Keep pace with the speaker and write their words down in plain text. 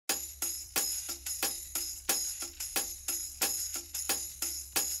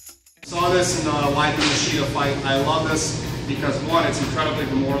Saw this in the Weidman Machida fight. I love this because one, it's incredibly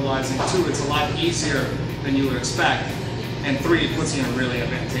demoralizing. Two, it's a lot easier than you would expect. And three, it puts you in a really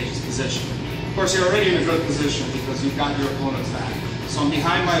advantageous position. Of course, you're already in a good position because you've got your opponent's back. So I'm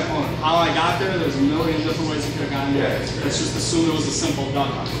behind my opponent. How I got there, there's a million different ways you could have gotten there. Let's just assume it was a simple duck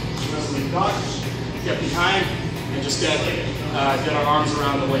hunt. So as we duck, get behind, and just get our arms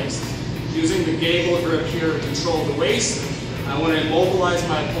around the waist. Using the gable grip here to control the waist, I want to immobilize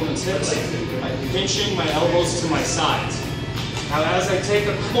my opponent's hips by pinching my elbows to my sides. Now as I take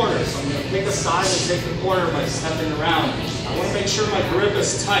a corner, so I'm going to pick a side and take the corner by stepping around. I want to make sure my grip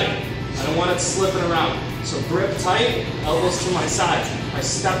is tight. I don't want it slipping around. So grip tight, elbows to my sides. I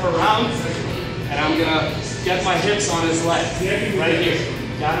step around, and I'm going to get my hips on his leg, right here.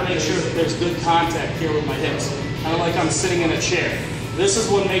 Got to make sure that there's good contact here with my hips. Kind of like I'm sitting in a chair. This is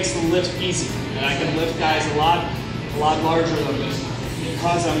what makes the lift easy, and I can lift guys a lot larger than this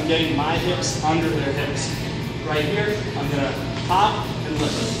because I'm getting my hips under their hips. Right here, I'm gonna pop and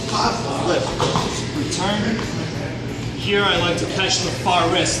lift. Pop, lift. Return. Here I like to catch the far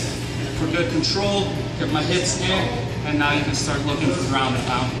wrist for good control. Get my hips in, and now you can start looking for ground and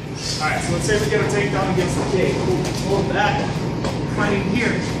pound. All right, so let's say we get a takedown against the cage. Pull it back. Fighting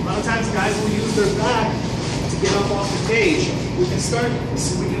here. A lot of times guys will use their back to get up off the cage. We can start,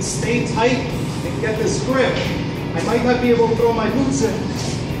 so we can stay tight and get this grip. I might not be able to throw my boots in,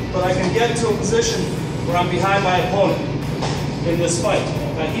 but I can get to a position where I'm behind my opponent in this fight.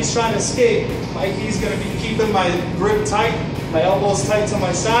 Now he's trying to escape. He's going to be keeping my grip tight, my elbows tight to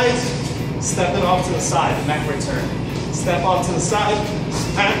my sides, stepping off to the side, neck return. Step off to the side,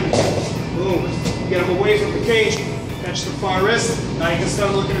 boom. Get him away from the cage, catch the far wrist. Now you can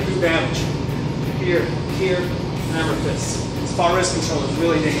start looking to do damage. Here, hammer fists. This far wrist control is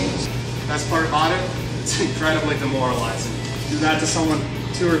really dangerous. Best part about it, it's incredibly demoralizing. Do that to someone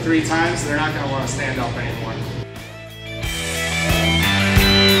 2 or 3 times, they're not going to want to stand up anymore.